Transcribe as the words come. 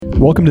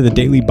Welcome to the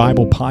Daily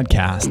Bible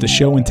Podcast, a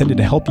show intended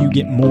to help you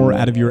get more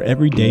out of your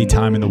everyday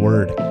time in the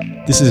Word.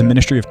 This is a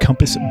ministry of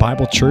Compass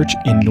Bible Church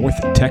in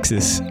North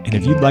Texas, and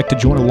if you'd like to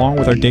join along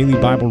with our daily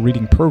Bible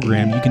reading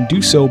program, you can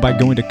do so by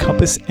going to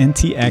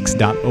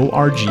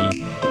compassntx.org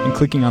and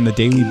clicking on the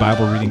Daily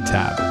Bible Reading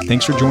tab.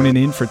 Thanks for joining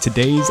in for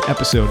today's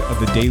episode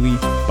of the Daily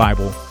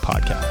Bible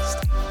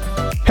Podcast.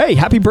 Hey,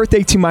 happy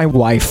birthday to my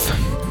wife.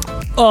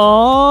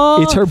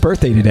 Aww. It's her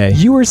birthday today.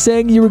 You were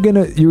saying you were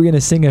gonna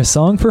sing a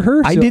song for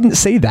her? I didn't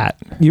say that.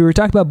 You were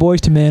talking about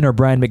Boys to Men or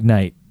Brian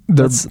McKnight.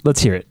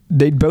 Let's hear it.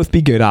 They'd both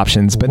be good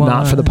options, but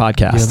not for the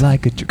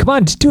podcast. Come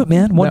on, just do it,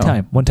 man. One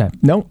time.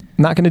 No,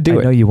 not going to do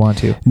it. I know you want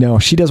to. No,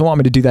 she doesn't want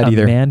me to do that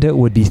either. Amanda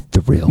would be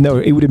thrilled. No,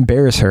 it would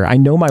embarrass her. I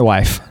know my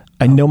wife.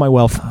 I know my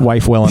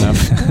wife well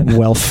enough.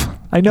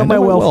 I know my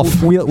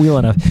wife well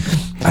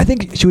enough. I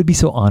think she would be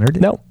so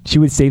honored. No. She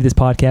would save this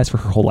podcast for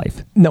her whole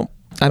life. No.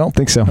 I don't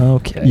think so.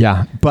 Okay.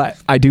 Yeah, but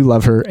I do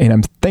love her, and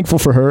I'm thankful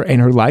for her and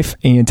her life,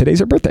 and today's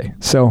her birthday.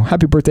 So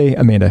happy birthday,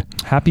 Amanda.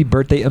 Happy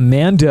birthday,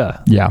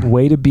 Amanda. Yeah.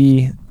 Way to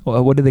be,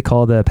 what do they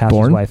call the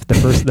pastor's wife? The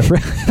first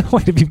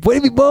way to be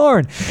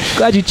born.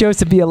 Glad you chose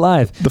to be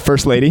alive. The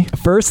first lady.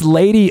 First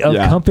lady of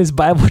Compass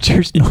Bible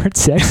Church North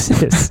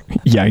Texas.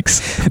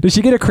 Yikes. Does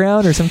she get a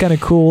crown or some kind of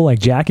cool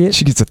jacket?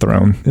 She gets a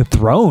throne. A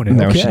throne?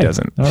 No, okay. she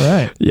doesn't. All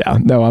right. Yeah.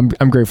 No,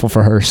 I'm grateful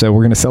for her. So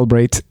we're going to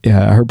celebrate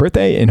her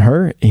birthday and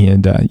her,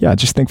 and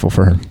just thankful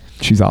for her.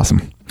 She's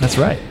awesome. That's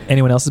right.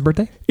 Anyone else's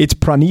birthday? It's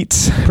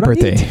Pranit's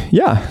birthday.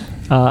 Yeah.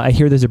 I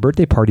hear there's a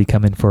birthday party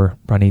coming for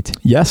Pranit.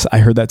 Yes, I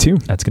heard that too.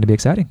 That's going to be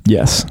exciting.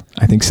 Yes,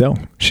 I think so.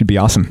 Should be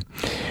awesome.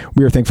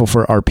 We are thankful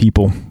for our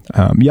people,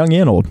 young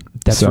and old.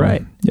 That's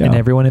right. Yeah. And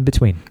everyone in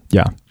between.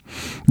 Yeah.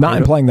 Not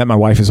implying that my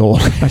wife is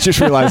old. I just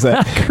realized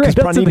that because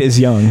Pranit is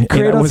young.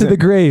 Cradle to the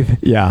grave.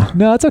 Yeah.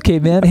 No, it's okay,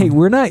 man. Hey,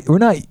 we're not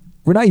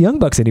young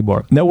bucks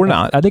anymore. No, we're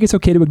not. I think it's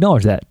okay to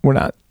acknowledge that. We're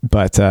not.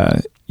 But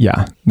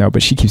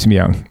but she keeps me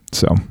young.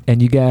 So.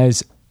 And you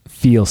guys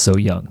feel so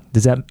young.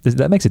 Does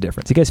that makes a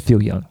difference? You guys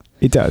feel young.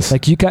 It does.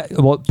 Like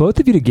both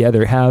of you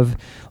together have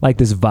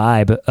this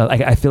vibe.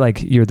 I feel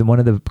like you're one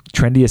of the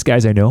trendiest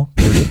guys I know.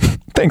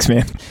 Thanks,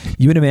 man.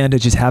 You and Amanda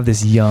just have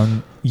this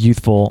young,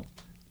 youthful,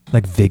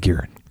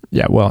 vigor.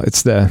 Yeah, well,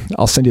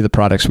 I'll send you the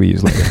products we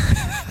use later.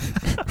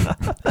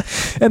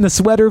 And the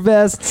sweater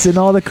vests and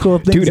all the cool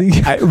things.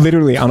 Dude, I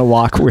literally on a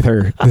walk with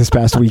her this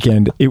past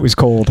weekend, it was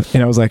cold.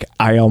 And I was like,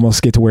 I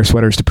almost get to wear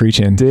sweaters to preach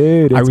in.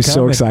 Dude, I was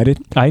so excited.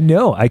 I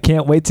know. I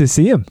can't wait to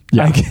see him.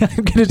 Yeah. I'm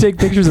going to take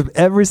pictures of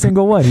every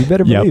single one. You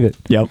better believe it.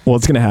 Yep. Well,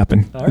 it's going to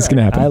happen. It's going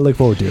to happen. I look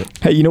forward to it.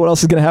 Hey, you know what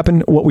else is going to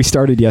happen? What we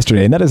started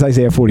yesterday, and that is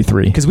Isaiah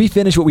 43. Because we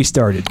finished what we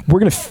started. We're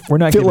going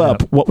to fill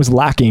up what was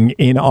lacking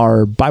in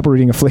our Bible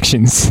reading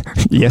afflictions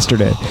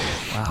yesterday.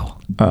 Wow.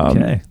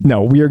 Okay.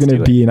 No, we are going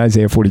to be in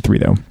Isaiah 43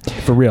 though.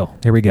 For real.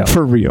 Here we go.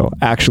 For real.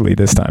 Actually,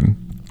 this time.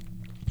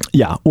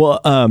 Yeah. Well,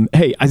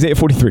 hey, Isaiah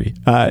 43.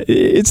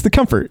 It's the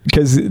comfort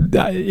because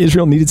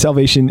Israel needed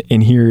salvation,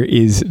 and here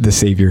is the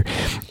Savior.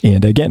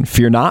 And again,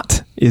 fear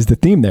not is the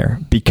theme there,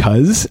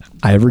 because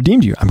I have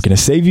redeemed you. I'm going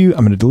to save you. I'm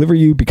going to deliver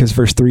you, because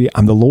verse 3,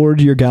 I'm the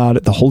Lord your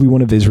God, the Holy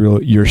One of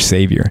Israel, your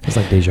Savior. It's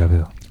like deja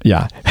vu.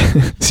 Yeah,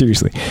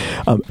 seriously.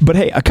 But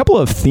hey, a couple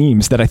of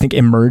themes that I think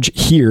emerge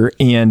here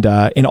and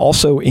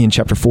also in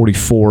chapter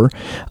 44,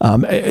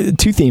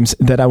 two themes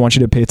that I want you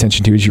to pay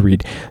attention to as you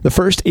read. The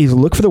first is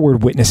look for the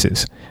word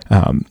witnesses.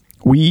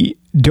 We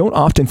don't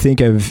often think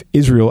of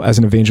Israel as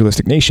an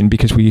evangelistic nation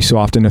because we so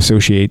often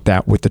associate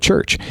that with the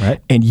church. Right.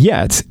 And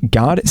yet,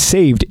 God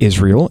saved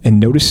Israel, and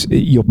notice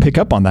you'll pick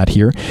up on that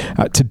here,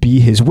 to be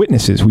his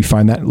witnesses. We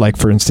find that,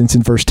 for instance,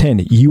 in verse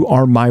 10, you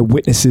are my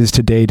witnesses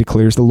today,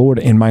 declares the Lord,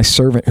 and my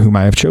servant whom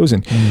I have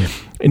chosen.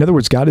 In other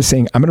words, God is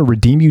saying, I'm going to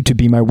redeem you to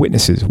be my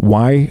witnesses.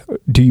 Why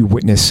do you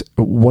witness?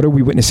 What are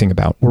we witnessing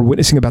about? We're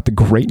witnessing about the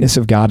greatness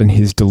of God and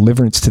his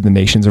deliverance to the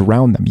nations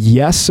around them.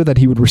 Yes, so that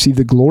he would receive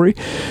the glory,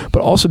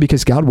 but also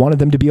because God wanted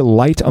them to be a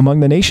light among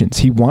the nations.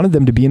 He wanted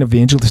them to be an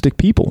evangelistic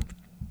people.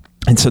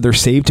 And so they're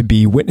saved to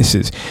be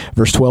witnesses.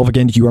 Verse 12,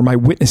 again, you are my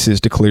witnesses,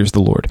 declares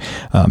the Lord.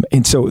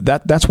 And so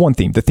that's one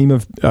theme. The theme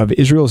of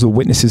Israel is the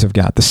witnesses of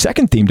God. The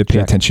second theme to pay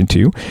attention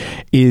to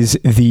is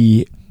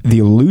the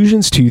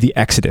allusions to the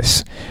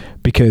Exodus.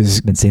 Because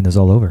I've been seeing those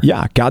all over.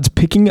 Yeah, God's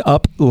picking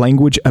up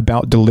language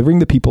about delivering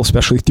the people,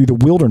 especially through the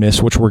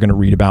wilderness, which we're going to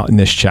read about in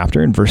this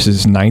chapter in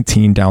verses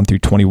 19 down through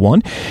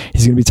 21.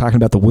 He's going to be talking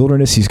about the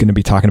wilderness. He's going to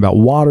be talking about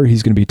water.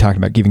 He's going to be talking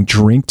about giving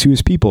drink to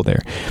his people there.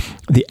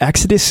 The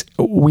Exodus,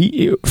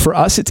 for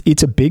us,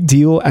 it's a big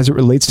deal as it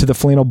relates to the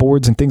flannel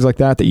boards and things like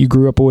that you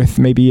grew up with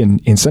maybe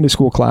in Sunday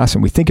school class.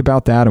 And we think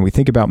about that, and we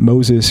think about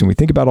Moses, and we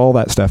think about all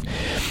that stuff.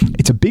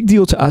 It's a big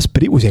deal to us,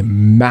 but it was a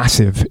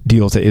massive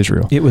deal to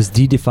Israel. It was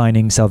the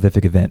defining salvific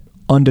event.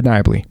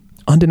 Undeniably.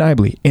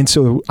 And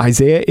so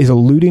Isaiah is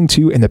alluding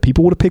to, and the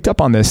people would have picked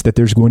up on this, that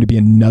there's going to be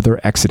another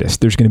Exodus.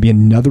 There's going to be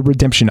another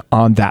redemption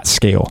on that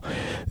scale.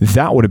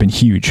 That would have been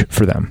huge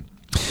for them.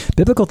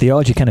 Biblical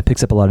theology kind of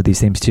picks up a lot of these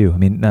themes too. I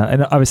mean,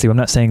 and obviously I'm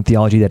not saying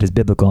theology that is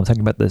biblical. I'm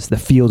talking about the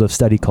field of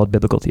study called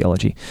biblical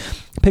theology.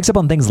 It picks up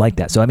on things like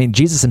that. So, I mean,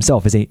 Jesus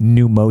himself is a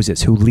new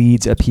Moses who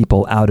leads a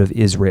people out of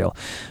Israel.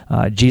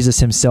 Jesus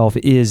himself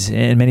is,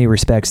 in many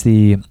respects,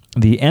 the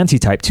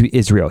antitype to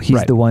Israel.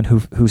 He's the one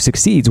who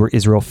succeeds where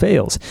Israel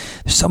fails.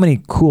 There's so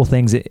many cool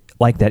things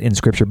like that in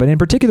Scripture. But in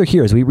particular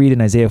here, as we read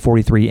in Isaiah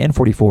 43 and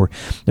 44,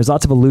 there's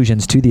lots of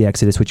allusions to the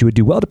Exodus, which you would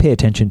do well to pay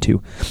attention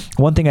to.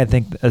 One thing I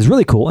think is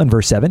really cool in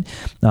verse 7,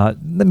 let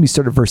me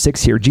start at verse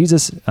 6 here.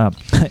 Jesus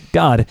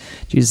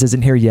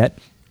isn't here yet,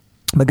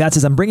 but God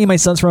says, I'm bringing my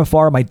sons from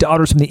afar, my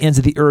daughters from the ends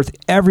of the earth,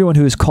 everyone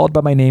who is called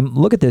by my name.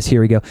 Look at this.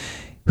 Here we go.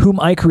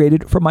 Whom I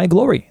created for my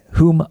glory,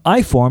 whom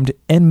I formed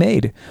and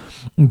made.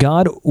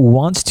 God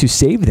wants to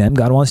save them.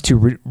 God wants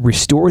to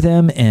restore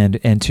them and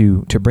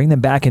to bring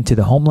them back into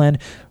the homeland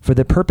for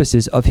the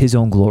purposes of his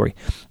own glory.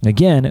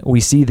 Again, we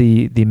see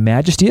the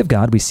majesty of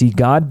God. We see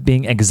God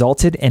being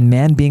exalted and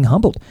man being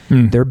humbled.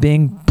 They're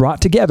being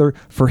brought together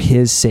for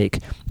his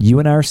sake. You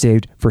and I are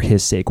saved for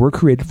his sake. We're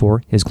created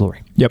for his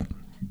glory. Yep.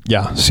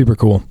 Yeah. Super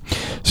cool.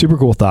 Super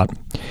cool thought.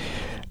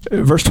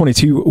 Verse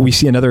 22, we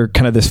see another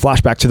kind of this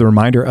flashback to the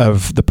reminder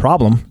of the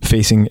problem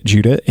facing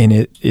Judah, and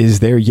it is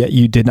there, yet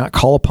you did not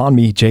call upon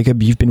me,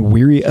 Jacob. You've been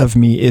weary of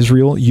me,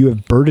 Israel. You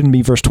have burdened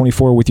me, verse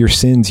 24, with your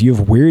sins. You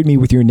have wearied me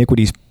with your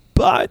iniquities.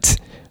 But,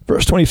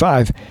 verse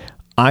 25,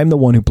 I'm the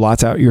one who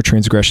blots out your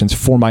transgressions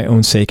for my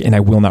own sake, and I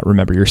will not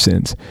remember your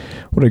sins.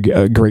 What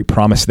a great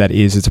promise that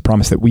is. It's a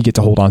promise that we get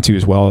to hold on to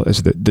as well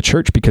as the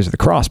church, because of the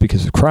cross,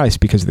 because of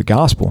Christ, because of the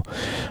gospel,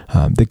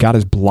 that God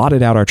has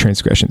blotted out our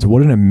transgressions.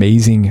 What an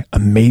amazing,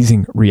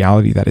 amazing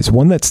reality that is.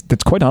 One that's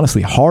quite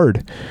honestly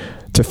hard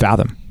to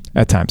fathom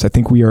at times. I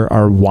think we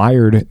are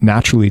wired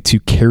naturally to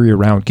carry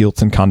around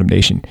guilt and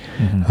condemnation.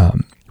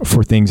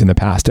 For things in the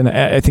past. And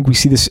I think we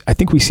see this, I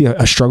think we see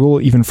a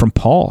struggle even from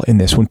Paul in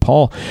this, when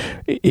Paul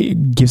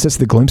gives us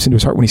the glimpse into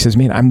his heart when he says,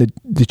 man, I'm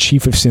the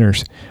chief of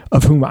sinners,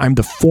 of whom I'm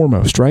the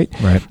foremost, right?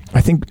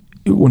 I think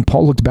when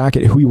Paul looked back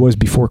at who he was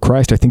before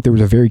Christ, I think there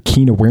was a very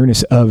keen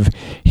awareness of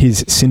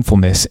his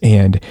sinfulness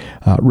and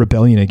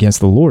rebellion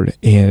against the Lord.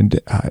 And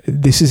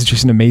this is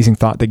just an amazing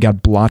thought that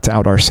God blots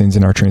out our sins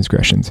and our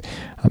transgressions,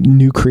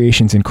 new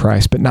creations in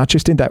Christ, but not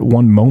just in that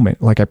one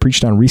moment, like I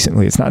preached on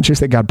recently. It's not just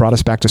that God brought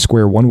us back to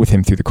square one with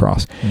him through the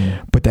cross,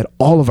 but that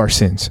all of our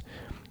sins,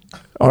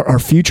 our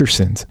future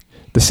sins,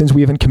 the sins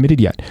we haven't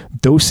committed yet,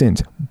 those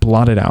sins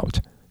blotted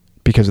out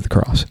because of the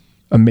cross.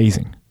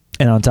 Amazing.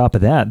 And on top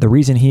of that, the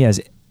reason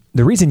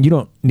you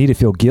don't need to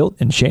feel guilt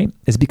and shame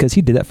is because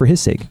he did that for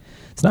his sake.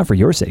 It's not for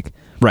your sake.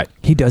 Right.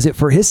 He does it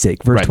for his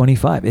sake. Verse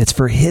 25. It's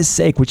for his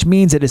sake, which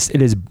means it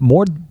is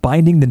more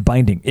binding than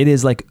binding. It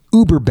is like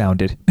uber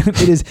bounded.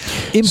 It is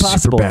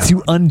impossible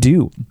to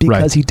undo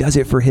because he does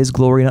it for his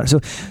glory and honor. So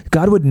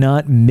God would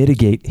not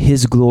mitigate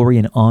his glory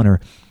and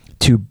honor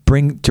to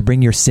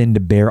bring your sin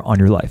to bear on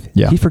your life.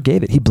 He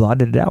forgave it. He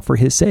blotted it out for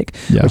his sake,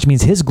 which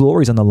means his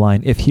glory is on the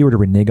line if he were to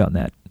renege on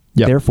that.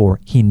 Therefore,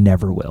 he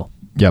never will.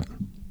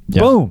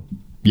 Boom.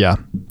 Yeah.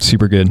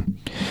 Super good.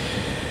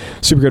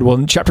 Super good. Well,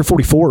 in chapter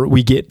 44,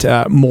 we get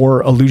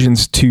more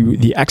allusions to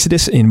the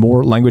Exodus in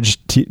more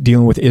language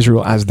dealing with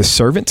Israel as the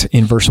servant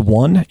in verse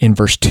 1. In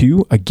verse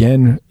 2,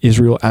 again,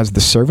 Israel as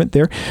the servant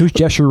there. Who's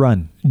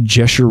Jeshurun?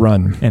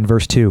 Jeshurun. And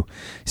verse 2,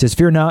 he says,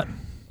 fear not,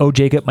 O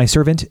Jacob, my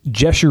servant,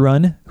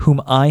 Jeshurun, whom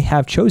I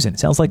have chosen.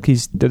 Sounds like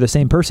they're the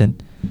same person.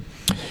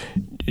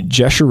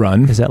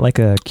 Jeshurun. Is that like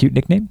a cute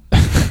nickname?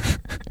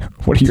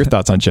 What are your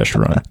thoughts on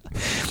Jeshurun?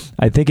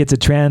 I think it's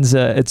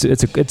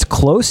it's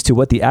close to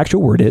what the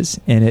actual word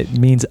is, and it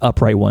means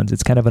upright ones.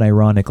 It's kind of an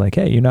ironic, like,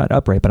 hey, you're not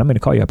upright, but I'm going to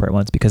call you upright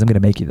ones because I'm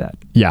going to make you that.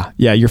 Yeah.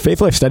 Your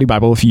Faith Life Study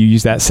Bible, if you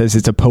use that, says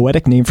it's a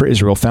poetic name for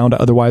Israel, found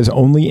otherwise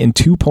only in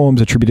 2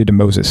 poems attributed to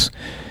Moses,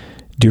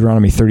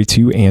 Deuteronomy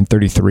 32 and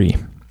 33.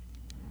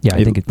 Yeah,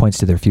 I think it points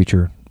to their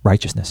future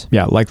righteousness.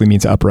 Yeah, likely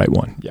means upright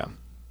one. Yeah.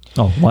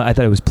 Oh, well, I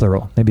thought it was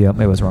plural. Maybe I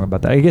was wrong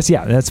about that. I guess,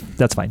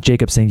 that's fine.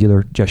 Jacob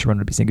singular, Jeshurun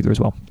would be singular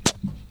as well.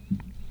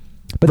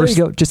 But there you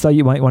go. Just thought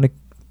you might want to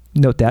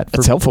note that.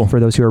 That's helpful for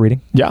those who are reading.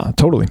 Yeah,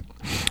 totally.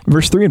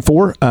 Verse 3 and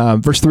 4.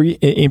 Verse 3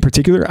 in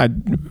particular, I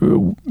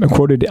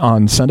quoted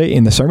on Sunday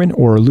in the sermon,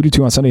 or alluded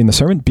to on Sunday in the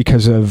sermon,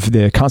 because of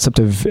the concept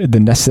of the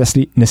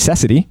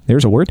necessity,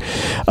 there's a word,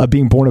 of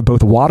being born of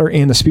both water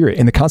and the Spirit.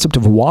 And the concept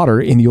of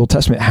water in the Old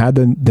Testament had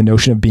the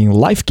notion of being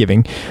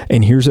life-giving.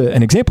 And here's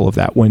an example of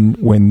that.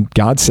 When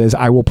God says,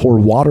 I will pour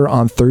water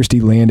on thirsty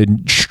land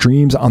and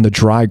streams on the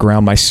dry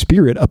ground, my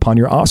Spirit upon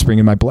your offspring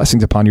and my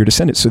blessings upon your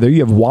descendants. So there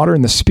you have water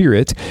and the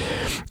Spirit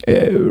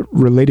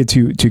related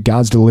to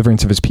God's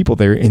deliverance of his people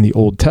there in the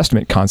Old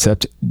Testament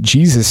concept.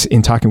 Jesus,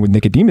 in talking with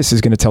Nicodemus,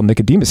 is going to tell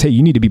Nicodemus, hey,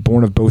 you need to be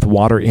born of both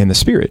water and the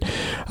Spirit,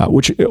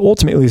 which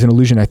ultimately is an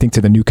allusion, I think,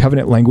 to the New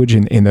Covenant language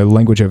and the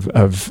language of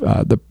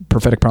the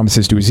prophetic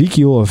promises to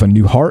Ezekiel of a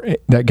new heart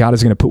that God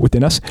is going to put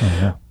within us. Oh,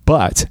 yeah.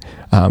 But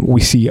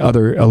we see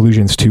other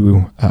allusions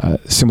to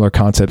similar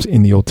concepts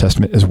in the Old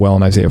Testament as well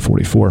in Isaiah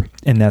 44.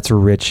 And that's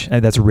rich. I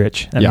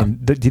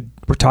mean,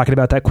 we're talking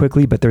about that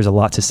quickly, but there's a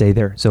lot to say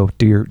there. So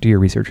do your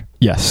research.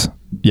 Yes.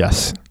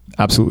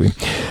 absolutely.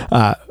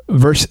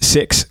 Verse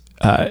 6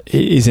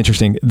 is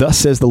interesting. Thus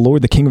says the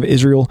Lord, the King of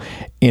Israel,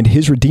 and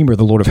his Redeemer,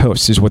 the Lord of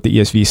hosts, is what the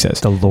ESV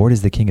says. The Lord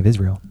is the King of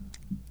Israel.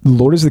 The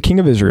Lord is the King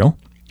of Israel,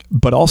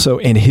 but also,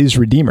 and his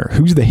Redeemer.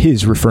 Who's the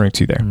his referring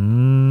to there?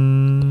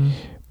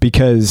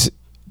 Because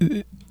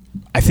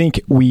I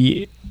think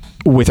we,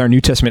 with our New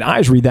Testament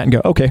eyes, read that and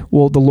go, okay,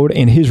 well, the Lord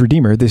and his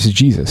Redeemer, this is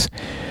Jesus.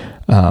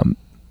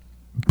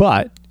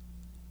 But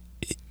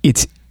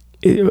it's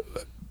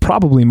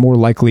probably more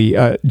likely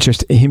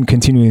just him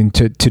continuing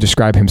to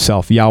describe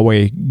himself,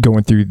 Yahweh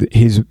going through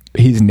his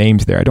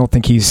names there. I don't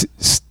think he's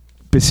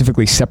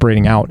specifically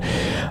separating out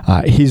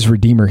his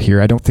Redeemer here.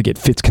 I don't think it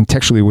fits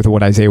contextually with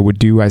what Isaiah would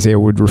do. Isaiah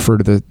would refer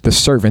to the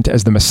servant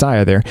as the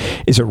Messiah there.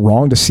 Is it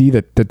wrong to see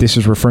that this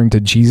is referring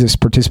to Jesus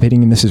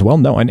participating in this as well?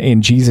 No,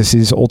 and Jesus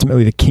is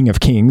ultimately the King of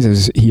Kings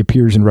as he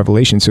appears in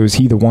Revelation. So is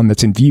he the one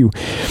that's in view?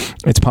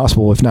 It's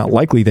possible, if not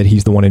likely, that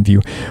he's the one in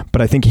view.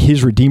 But I think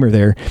his Redeemer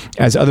there,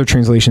 as other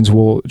translations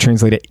will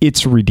translate it,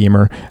 its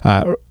Redeemer,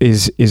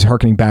 is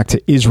hearkening back to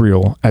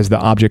Israel as the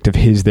object of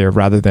his there,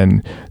 rather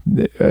than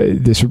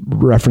this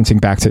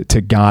referencing back to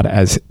God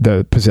as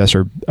the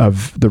possessor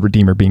of the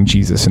Redeemer being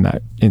Jesus in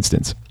that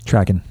instance.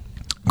 Tracking.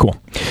 Cool.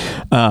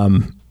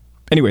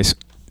 Anyways,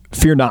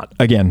 fear not.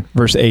 Again,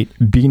 verse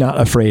 8, be not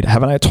afraid.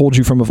 Haven't I told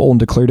you from of old and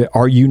declared it?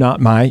 Are you not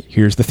my,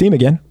 here's the theme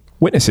again,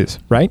 witnesses,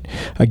 right?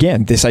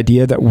 Again, this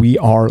idea that we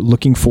are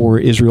looking for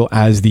Israel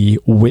as the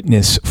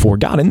witness for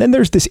God. And then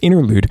there's this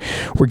interlude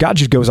where God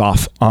just goes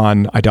off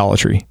on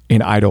idolatry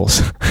and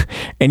idols.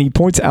 And he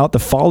points out the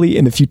folly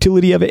and the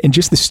futility of it and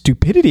just the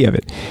stupidity of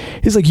it.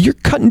 He's like, you're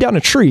cutting down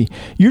a tree.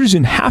 You're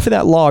using half of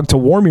that log to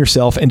warm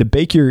yourself and to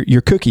bake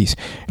your cookies.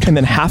 And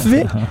then half of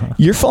it,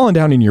 you're falling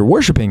down and you're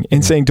worshiping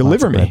and saying,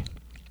 deliver me.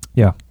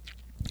 Yeah.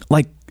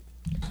 Like,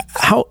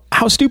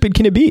 how stupid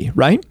can it be,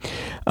 right?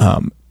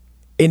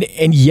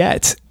 And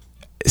yet,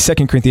 2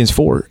 Corinthians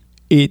 4,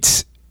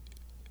 it's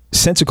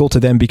sensical to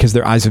them because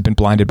their eyes have been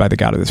blinded by the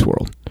God of this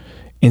world.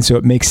 And so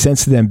it makes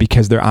sense to them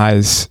because their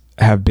eyes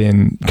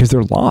because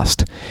they're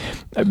lost.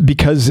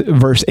 Because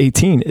verse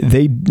 18,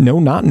 they know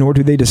not, nor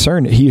do they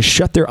discern. He has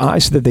shut their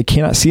eyes so that they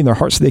cannot see, in their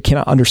hearts so they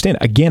cannot understand.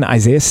 Again,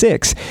 Isaiah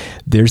 6,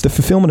 there's the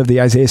fulfillment of the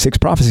Isaiah 6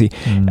 prophecy.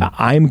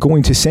 I'm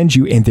going to send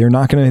you, and they're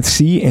not going to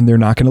see, and they're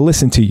not going to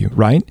listen to you,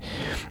 right?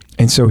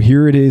 And so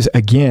here it is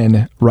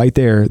again, right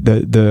there,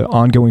 the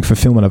ongoing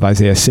fulfillment of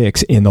Isaiah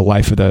 6 in the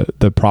life of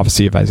the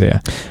prophecy of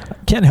Isaiah.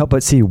 Can't help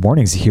but see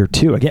warnings here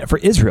too. Again, for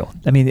Israel.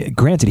 I mean,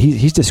 granted,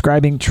 he's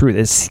describing truth,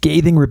 a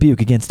scathing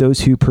rebuke against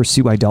those who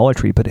pursue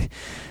idolatry, but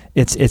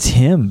it's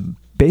him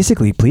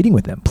basically pleading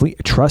with them.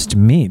 Trust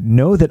me.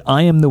 Know that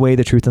I am the way,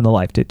 the truth, and the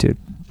life. To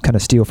kind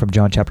of steal from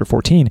John chapter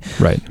 14.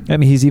 Right. I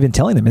mean, he's even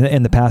telling them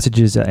in the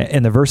passages,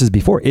 in the verses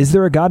before, is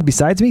there a God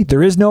besides me?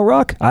 There is no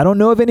rock. I don't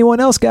know of anyone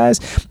else,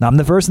 guys. I'm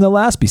the first and the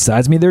last.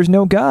 Besides me, there's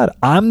no God.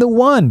 I'm the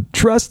one.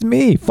 Trust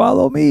me.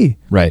 Follow me.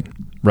 Right.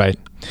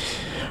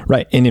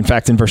 And in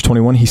fact, in verse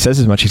 21, he says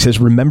as much. He says,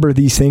 remember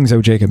these things,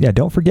 O Jacob. Yeah,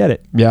 don't forget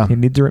it. Yeah. We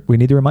need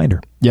the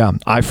reminder. Yeah.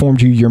 I formed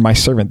you. You're my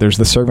servant. There's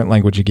the servant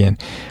language again.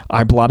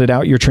 I blotted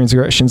out your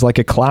transgressions like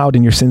a cloud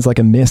and your sins like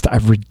a mist.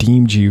 I've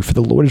redeemed you. For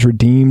the Lord has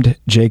redeemed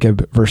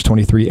Jacob, verse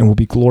 23, and will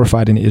be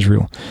glorified in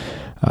Israel.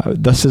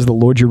 Thus says the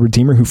Lord, your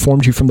Redeemer, who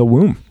formed you from the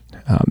womb.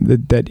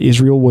 That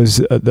Israel was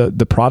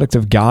the product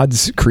of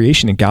God's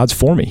creation and God's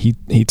forming.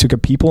 He took a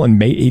people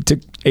and he took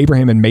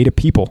Abraham and made a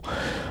people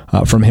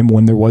from him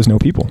when there was no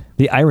people.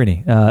 The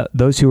irony,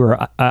 those who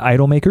are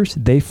idol makers,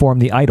 they form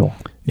the idol.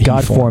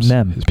 God formed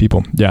them. His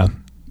people. Yeah.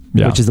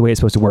 Which is the way it's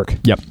supposed to work.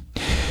 Yep.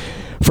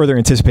 Further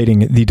anticipating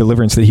the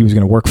deliverance that he was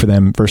going to work for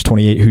them, verse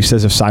 28, who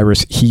says of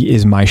Cyrus, he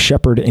is my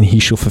shepherd and he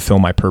shall fulfill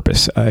my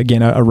purpose.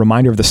 Again, a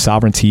reminder of the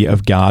sovereignty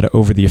of God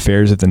over the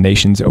affairs of the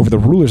nations, over the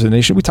rulers of the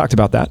nation. We talked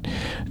about that.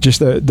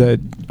 Just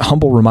the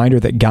humble reminder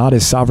that God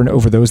is sovereign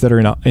over those that are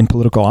in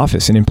political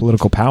office and in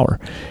political power.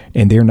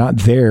 And they're not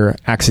there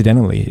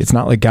accidentally. It's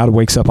not like God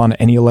wakes up on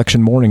any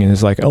election morning and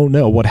is like, oh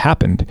no, what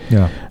happened?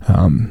 Yeah.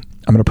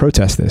 I'm going to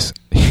protest this.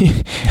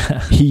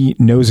 He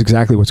knows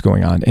exactly what's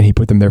going on, and he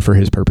put them there for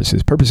his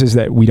purposes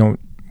that we're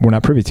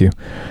not privy to.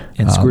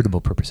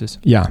 Inscrutable purposes.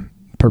 Yeah.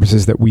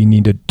 Purposes that we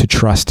need to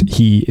trust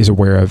he is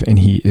aware of and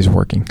he is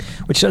working.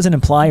 Which doesn't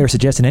imply or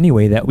suggest in any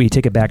way that we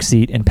take a back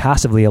seat and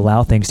passively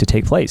allow things to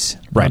take place.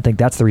 Right. I don't think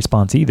that's the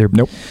response either.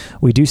 Nope.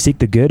 We do seek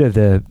the good of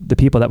the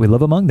people that we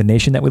live among, the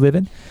nation that we live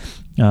in.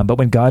 But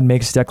when God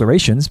makes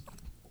declarations,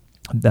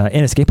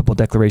 inescapable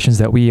declarations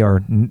that we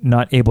are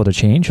not able to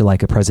change,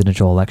 like a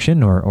presidential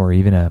election or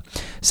even a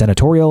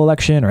senatorial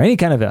election or any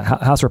kind of a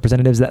House of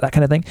Representatives, that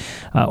kind of thing.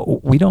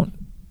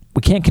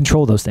 We can't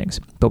control those things,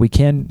 but we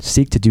can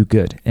seek to do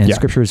good. And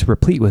Scripture is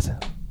replete with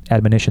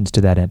admonitions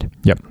to that end.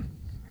 Yep.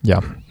 Yeah.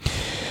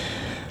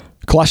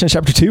 Colossians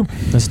chapter 2.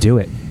 Let's do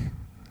it.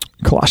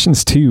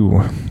 Colossians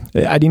 2.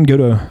 I didn't go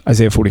to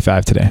Isaiah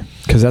 45 today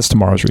because that's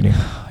tomorrow's reading.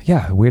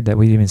 Yeah, weird that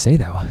we didn't even say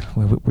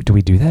that. Do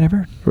we do that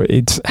ever?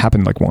 It's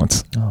happened like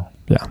once. Oh.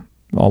 Yeah.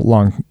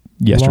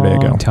 Yesterday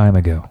ago. Long time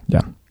ago.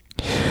 Yeah.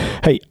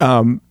 Hey,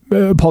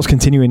 Paul's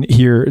continuing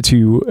here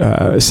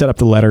to set up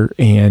the letter,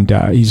 and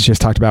he's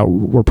just talked about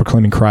we're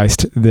proclaiming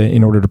Christ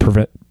in order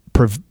to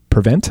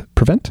present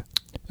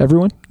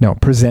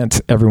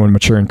everyone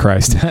mature in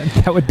Christ.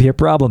 That would be a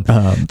problem,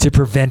 to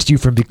prevent you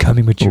from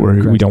becoming mature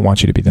in Christ. We don't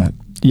want you to be that.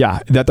 Yeah,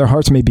 that their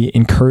hearts may be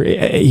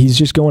encouraged. He's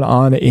just going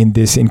on in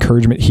this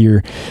encouragement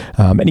here,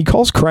 and he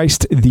calls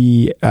Christ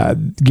the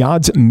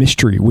God's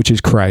mystery, which is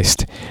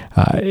Christ.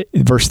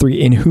 Verse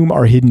 3, in whom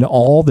are hidden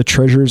all the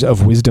treasures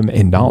of wisdom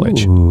and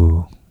knowledge.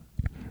 Ooh.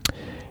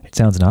 It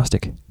sounds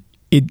Gnostic.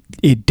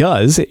 It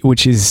does,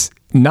 which is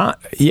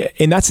not, yeah,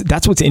 and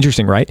that's what's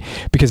interesting, right?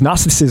 Because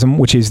Gnosticism,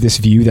 which is this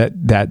view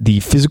that the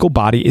physical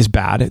body is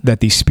bad, that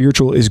the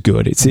spiritual is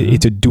good. It's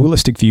a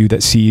dualistic view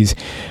that sees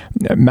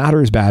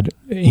matter as bad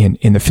and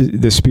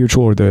the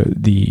spiritual or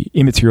the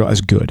immaterial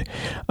as good.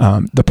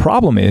 The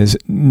problem is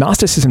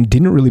Gnosticism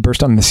didn't really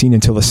burst on the scene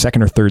until the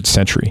 2nd or 3rd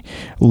century,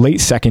 late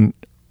 2nd,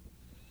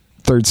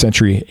 3rd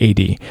century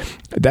AD.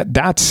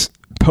 That's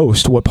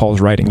post what Paul's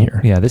writing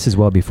here. Yeah, this is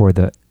well before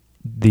the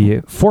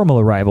formal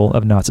arrival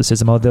of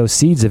Gnosticism, although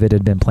seeds of it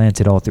had been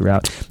planted all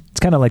throughout. It's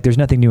kind of like there's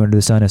nothing new under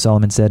the sun, as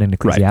Solomon said in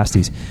Ecclesiastes.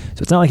 Right.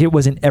 So it's not like it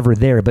wasn't ever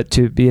there, but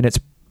to be in its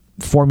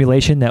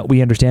formulation that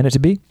we understand it to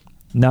be,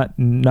 not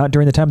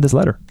during the time of this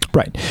letter.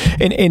 Right.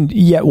 And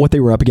yet what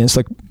they were up against,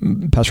 like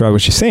Pastor Rod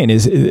was just saying,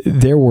 is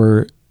there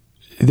were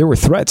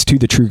threats to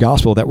the true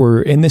gospel that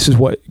were, and this is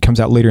what comes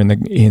out later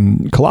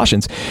in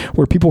Colossians,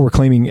 where people were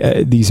claiming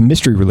these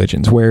mystery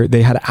religions, where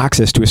they had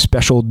access to a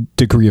special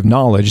degree of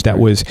knowledge that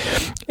was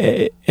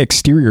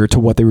exterior to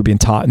what they were being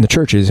taught in the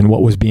churches and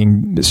what was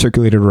being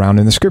circulated around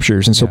in the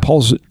scriptures. And so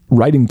Paul's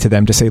writing to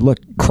them to say, look,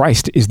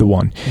 Christ is the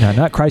one. No,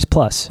 not Christ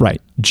plus.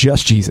 Right.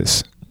 Just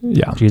Jesus.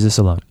 Yeah. Jesus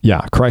alone.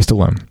 Yeah. Christ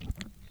alone.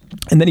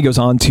 And then he goes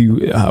on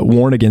to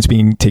warn against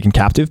being taken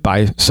captive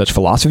by such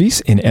philosophies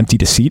and empty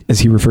deceit,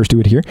 as he refers to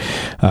it here,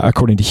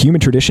 according to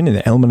human tradition and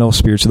the elemental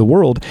spirits of the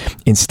world,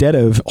 instead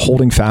of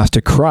holding fast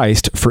to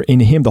Christ, for in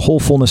him the whole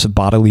fullness of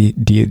bodily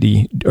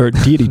deity, or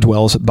deity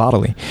dwells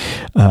bodily.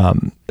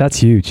 That's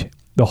huge.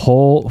 The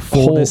whole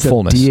fullness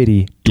of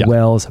deity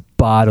dwells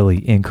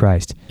bodily in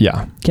Christ.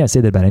 Yeah. Can't say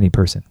that about any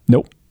person.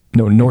 Nope.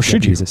 No, nor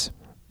should you. Jesus.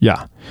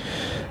 Yeah.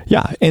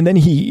 Yeah. And then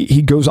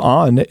he goes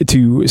on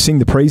to sing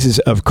the praises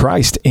of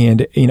Christ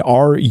and in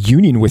our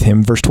union with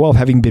him. Verse 12,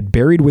 having been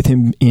buried with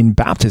him in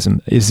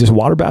baptism. Is this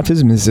water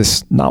baptism? Is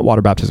this not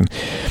water baptism?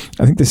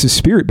 I think this is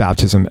spirit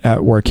baptism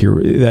at work here,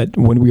 that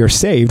when we are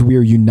saved, we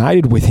are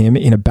united with him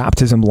in a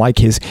baptism like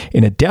his,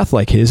 in a death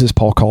like his, as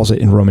Paul calls it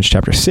in Romans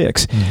chapter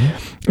 6,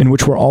 in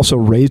which we're also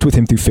raised with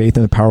him through faith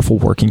in the powerful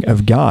working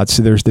of God.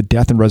 So there's the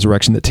death and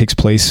resurrection that takes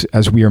place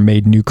as we are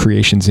made new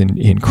creations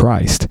in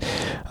Christ,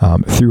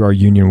 through our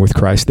union with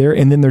Christ there.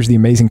 And then there's the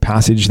amazing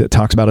passage that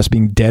talks about us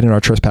being dead in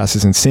our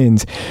trespasses and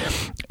sins.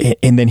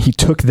 And then he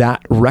took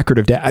that record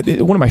of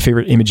debt. One of my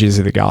favorite images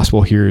of the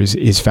gospel here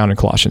is found in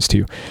Colossians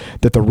 2,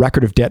 that the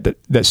record of debt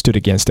that stood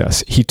against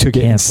us, he took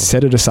it and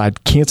set it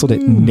aside, canceled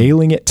it,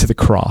 nailing it to the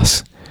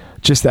cross.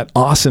 Just that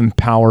awesome,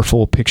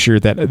 powerful picture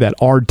that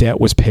our debt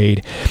was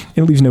paid.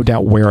 It leaves no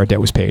doubt where our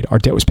debt was paid. Our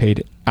debt was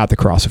paid at the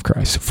cross of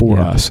Christ for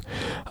us.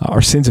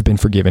 Our sins have been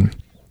forgiven.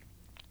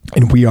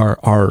 And we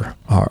are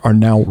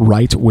now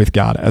right with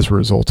God as a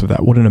result of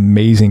that. What an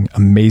amazing,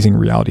 amazing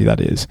reality that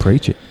is.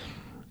 Preach it.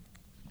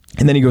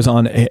 And then he goes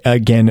on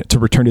again to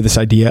return to this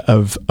idea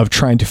of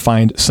trying to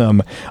find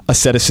some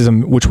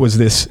asceticism, which was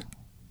this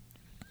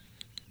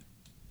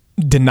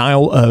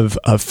denial of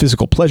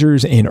physical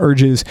pleasures and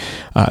urges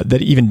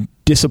that even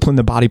discipline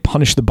the body,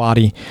 punish the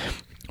body,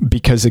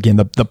 because again,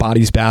 the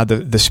body's bad,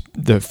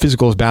 the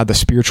physical is bad, the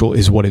spiritual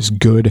is what is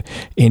good.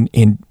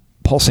 In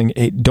Paul saying,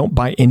 hey, don't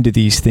buy into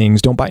these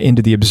things. Don't buy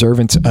into the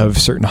observance of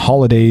certain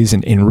holidays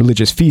and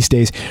religious feast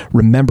days.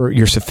 Remember,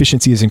 your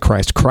sufficiency is in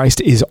Christ.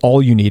 Christ is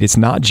all you need. It's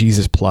not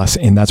Jesus plus,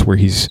 and that's where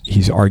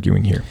he's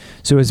arguing here.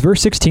 So is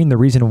verse 16 the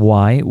reason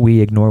why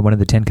we ignore one of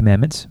the 10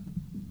 commandments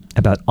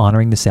about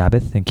honoring the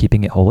Sabbath and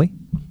keeping it holy?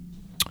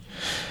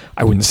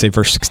 I wouldn't say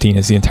verse 16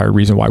 is the entire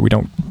reason why we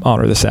don't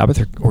honor the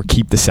Sabbath or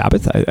keep the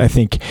Sabbath. I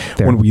think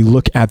when we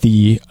look at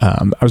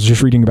I was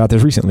just reading about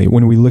this recently,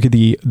 when we look at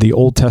the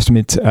Old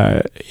Testament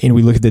and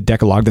we look at the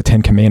Decalogue, the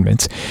 10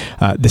 Commandments,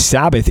 the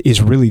Sabbath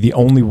is really the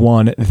only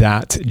one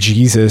that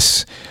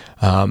Jesus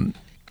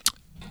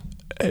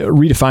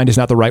redefined is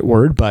not the right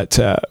word, but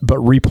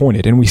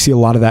repointed. And we see a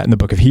lot of that in the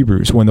book of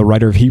Hebrews, when the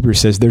writer of Hebrews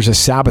says there's a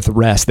Sabbath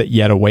rest that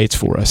yet awaits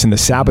for us. And the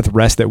Sabbath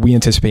rest that we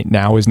anticipate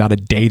now is not a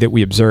day that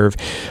we observe,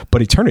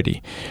 but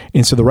eternity.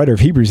 And so the writer of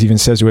Hebrews even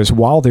says to us,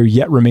 while there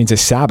yet remains a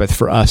Sabbath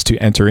for us to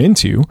enter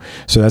into,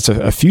 so that's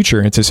a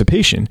future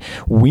anticipation,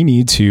 we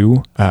need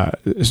to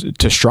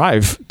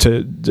strive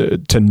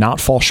to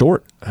not fall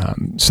short,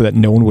 so that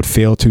no one would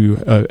fail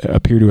to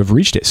appear to have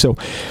reached it. So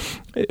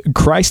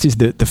Christ is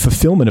the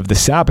fulfillment of the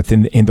Sabbath,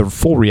 and the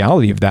full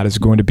reality of that is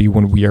going to be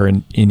when we are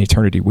in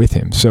eternity with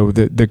him. So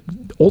the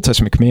Old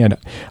Testament command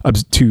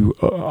to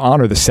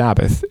honor the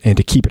Sabbath and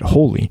to keep it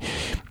holy,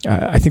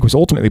 I think was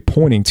ultimately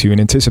pointing to and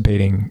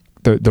anticipating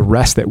the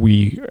rest that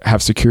we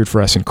have secured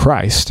for us in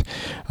Christ.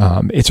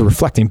 It's a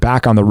reflecting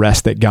back on the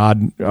rest that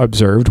God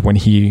observed when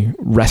he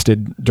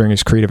rested during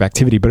his creative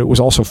activity, but it was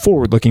also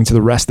forward looking to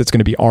the rest that's going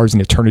to be ours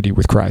in eternity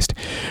with Christ.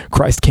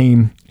 Christ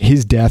came,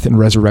 his death and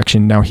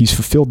resurrection. Now he's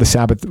fulfilled the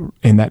Sabbath,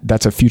 and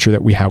that's a future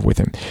that we have with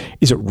him.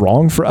 Is it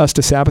wrong for us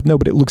to Sabbath? No,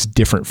 but it looks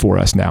different for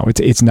us now.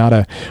 It's not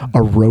a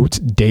rote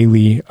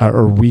daily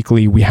or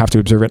weekly. We have to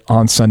observe it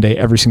on Sunday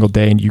every single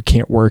day, and you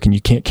can't work and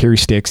you can't carry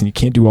sticks and you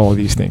can't do all of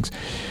these things.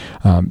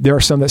 There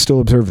are some that still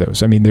observe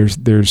those. I mean, there's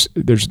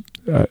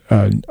a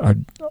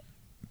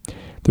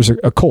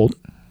cult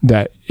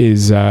that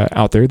is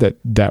out there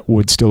that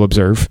would still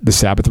observe the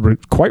Sabbath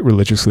quite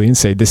religiously and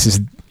say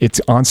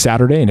it's on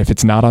Saturday, and if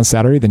it's not on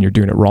Saturday, then you're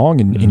doing it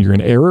wrong and you're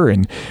in error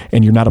and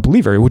you're not a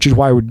believer. Which is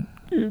why I would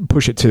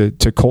push it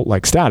to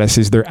cult-like status.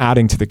 Is they're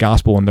adding to the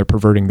gospel and they're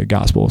perverting the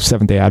gospel of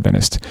Seventh-day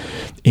Adventists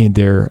in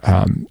their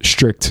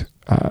strict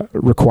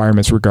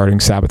requirements regarding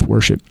Sabbath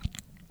worship.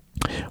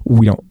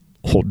 We don't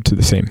hold to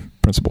the same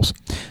principles.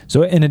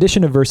 So in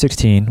addition to verse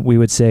 16, we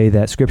would say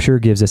that Scripture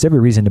gives us every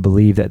reason to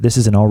believe that this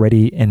is an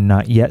already and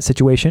not yet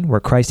situation where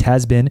Christ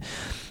has been.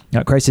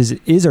 Christ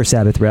is our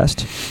Sabbath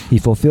rest. He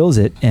fulfills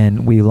it,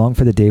 and we long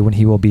for the day when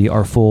he will be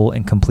our full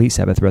and complete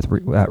Sabbath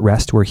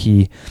rest, where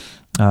he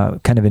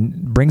kind of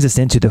brings us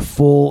into the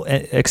full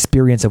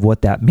experience of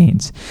what that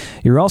means.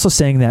 You're also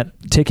saying that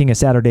taking a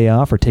Saturday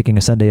off or taking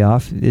a Sunday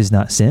off is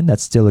not sin.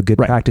 That's still a good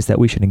practice that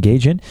we should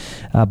engage in,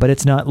 but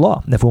it's not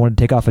law. If we wanted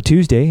to take off a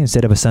Tuesday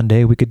instead of a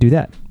Sunday, we could do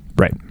that.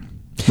 Right.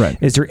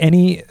 Is there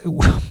any,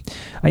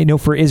 I know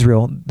for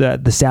Israel,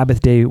 the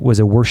Sabbath day was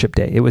a worship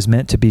day. It was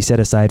meant to be set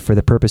aside for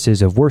the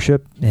purposes of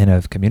worship and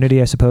of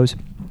community, I suppose.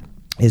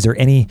 Is there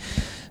any,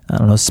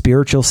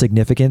 spiritual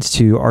significance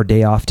to our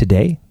day off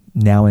today,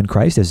 now in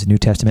Christ, as New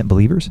Testament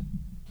believers?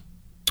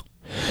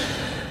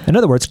 In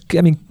other words,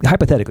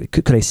 hypothetically,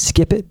 could I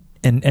skip it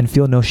and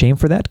feel no shame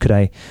for that?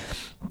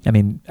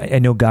 I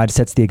know God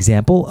sets the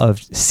example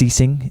of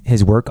ceasing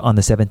his work on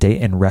the seventh day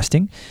and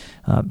resting.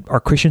 Are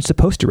Christians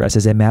supposed to rest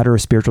as a matter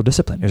of spiritual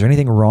discipline? Is there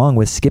anything wrong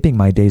with skipping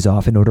my days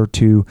off in order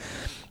to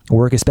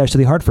work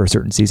especially hard for a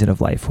certain season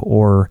of life?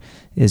 Or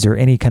is there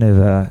any kind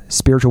of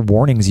spiritual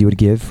warnings you would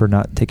give for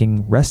not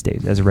taking rest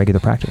days as a regular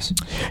practice?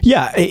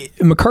 Yeah,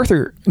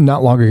 MacArthur,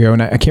 not long ago,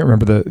 and I can't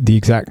remember the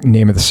exact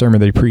name of the sermon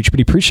that he preached, but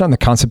he preached on the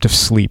concept of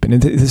sleep.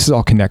 And this is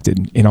all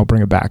connected, and I'll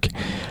bring it back.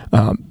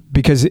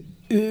 Because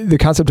the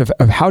concept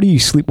of how do you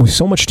sleep with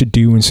so much to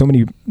do and so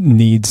many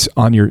needs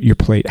on your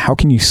plate? How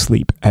can you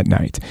sleep at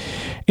night?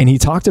 And he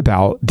talked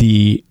about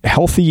the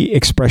healthy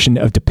expression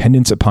of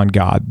dependence upon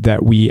God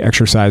that we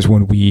exercise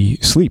when we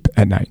sleep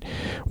at night.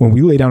 When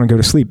we lay down and go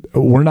to sleep,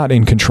 we're not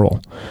in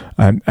control.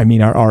 Our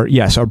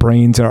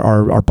brains,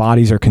 our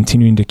bodies are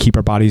continuing to keep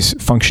our bodies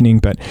functioning,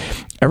 but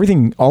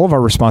everything, all of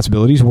our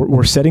responsibilities,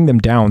 we're setting them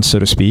down, so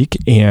to speak,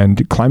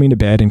 and climbing to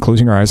bed and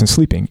closing our eyes and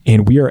sleeping.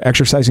 And we are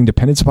exercising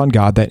dependence upon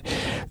God that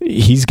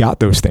he's got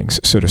those things,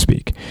 so to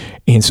speak.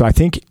 And so I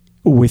think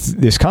with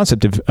this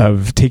concept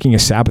of taking a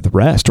Sabbath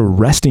rest or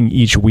resting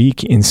each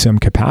week in some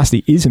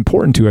capacity is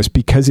important to us,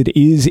 because it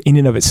is in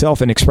and of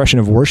itself an expression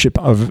of worship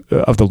of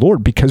the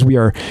Lord, because we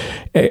are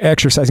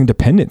exercising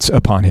dependence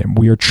upon him.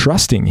 We are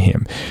trusting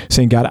him,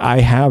 saying, God, I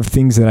have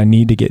things that I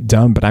need to get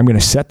done, but I'm going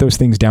to set those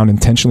things down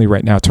intentionally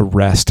right now to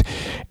rest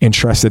and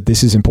trust that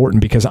this is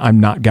important, because I'm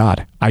not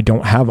God. I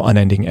don't have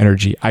unending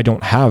energy. I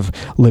don't have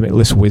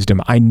limitless wisdom.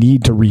 I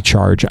need to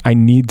recharge. I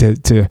need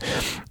to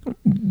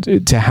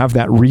have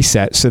that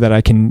reset so that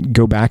I can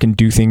go back and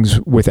do things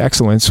with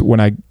excellence when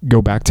I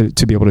go back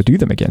to be able to do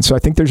them again. So I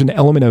think there's an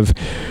element of,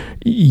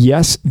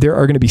 yes, there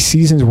are going to be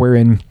seasons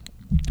wherein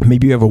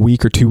maybe you have a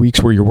week or 2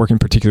 weeks where you're working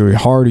particularly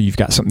hard, or you've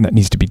got something that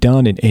needs to be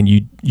done, and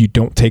you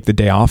don't take the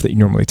day off that you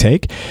normally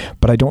take.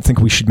 But I don't think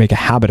we should make a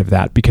habit of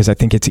that, because I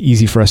think it's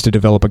easy for us to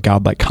develop a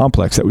godlike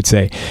complex that would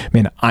say,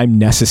 man, I'm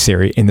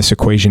necessary in this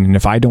equation, and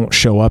if I don't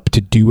show up to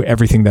do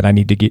everything that I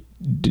need to get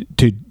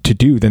to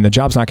do, then the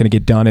job's not going to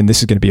get done, and this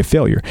is going to be a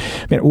failure.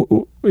 Man,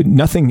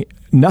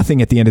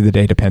 nothing at the end of the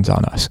day depends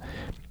on us.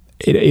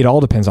 It all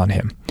depends on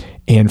him.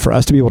 And for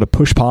us to be able to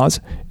push pause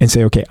and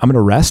say, okay, I'm going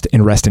to rest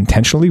and rest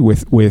intentionally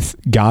with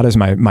God as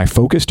my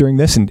focus during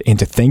this, and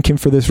to thank him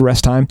for this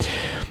rest time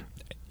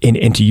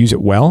and to use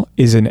it well,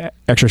 is an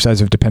exercise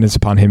of dependence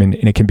upon him, and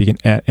it can be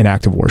an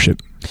act of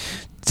worship.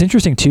 It's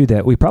interesting, too,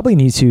 that we probably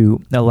need to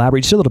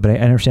elaborate just a little bit.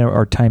 I understand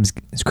our time's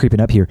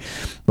creeping up here.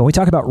 When we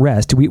talk about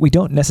rest, we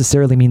don't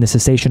necessarily mean the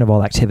cessation of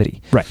all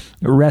activity. Right.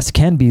 Rest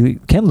can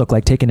look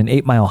like taking an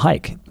 8-mile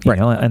hike,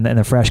 in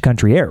the fresh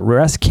country air.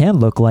 Rest can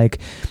look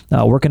like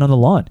working on the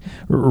lawn.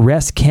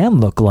 Rest can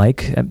look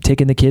like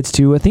taking the kids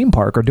to a theme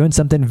park or doing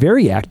something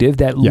very active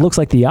that looks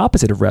like the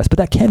opposite of rest, but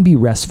that can be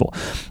restful.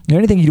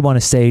 Anything you'd want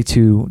to say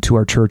to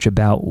our church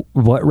about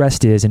what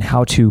rest is and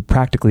how to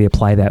practically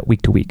apply that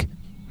week to week?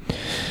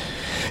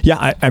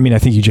 Yeah, I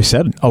think you just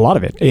said a lot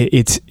of it.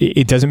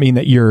 It doesn't mean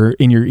that you're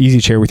in your easy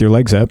chair with your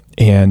legs up,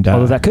 and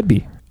although that could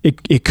be.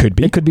 It could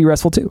be. It could be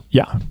restful too.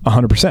 Yeah,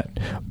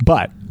 100%.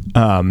 But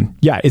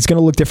it's going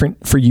to look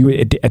different for you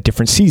at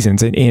different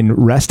seasons. And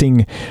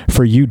resting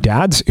for you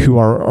dads who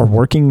are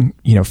working,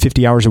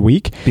 50 hours a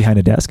week behind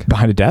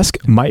a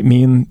desk might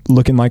mean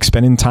looking like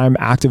spending time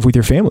active with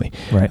your family.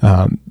 Right.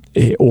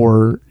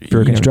 Or if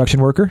you're a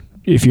construction worker.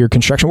 If you're a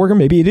construction worker,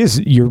 maybe it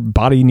is your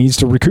body needs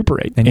to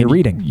recuperate. And you're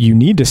reading. You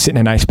need to sit in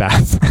an ice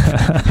bath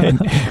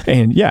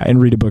and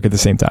read a book at the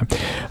same time.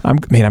 I'm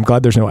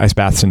glad there's no ice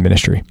baths in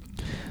ministry.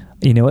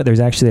 You know what?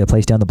 There's actually a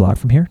place down the block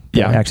from here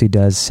that actually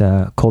does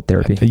cold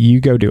therapy.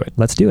 You go do it.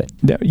 Let's do it.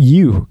 No,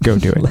 you go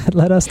do it.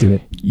 Let us do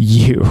it.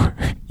 You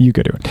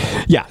go do it.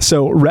 Yeah.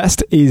 So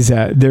rest is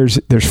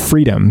there's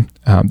freedom,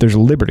 there's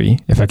liberty,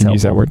 if I can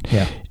use that word,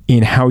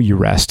 in how you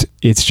rest.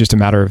 It's just a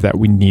matter of that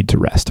we need to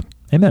rest.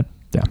 Amen.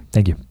 Yeah.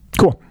 Thank you.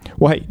 Cool.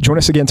 Well, hey, join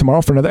us again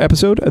tomorrow for another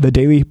episode of the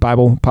Daily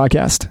Bible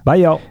Podcast. Bye,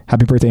 y'all.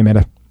 Happy birthday,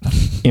 Amanda.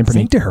 And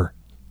Sing to her.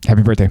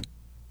 Happy birthday.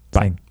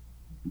 Bye. Sing.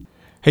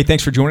 Hey,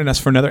 thanks for joining us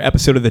for another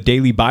episode of the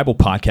Daily Bible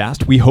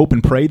Podcast. We hope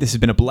and pray this has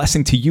been a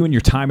blessing to you and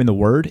your time in the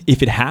Word.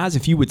 If it has,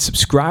 if you would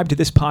subscribe to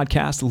this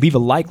podcast, leave a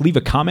like, leave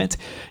a comment,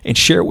 and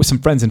share it with some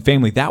friends and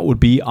family, that would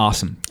be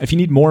awesome. If you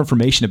need more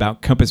information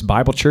about Compass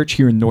Bible Church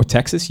here in North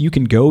Texas, you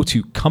can go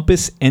to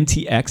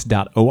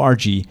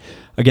compassntx.org.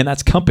 Again,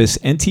 that's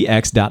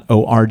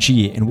compassntx.org,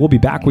 and we'll be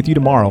back with you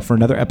tomorrow for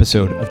another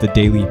episode of the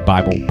Daily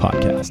Bible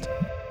Podcast.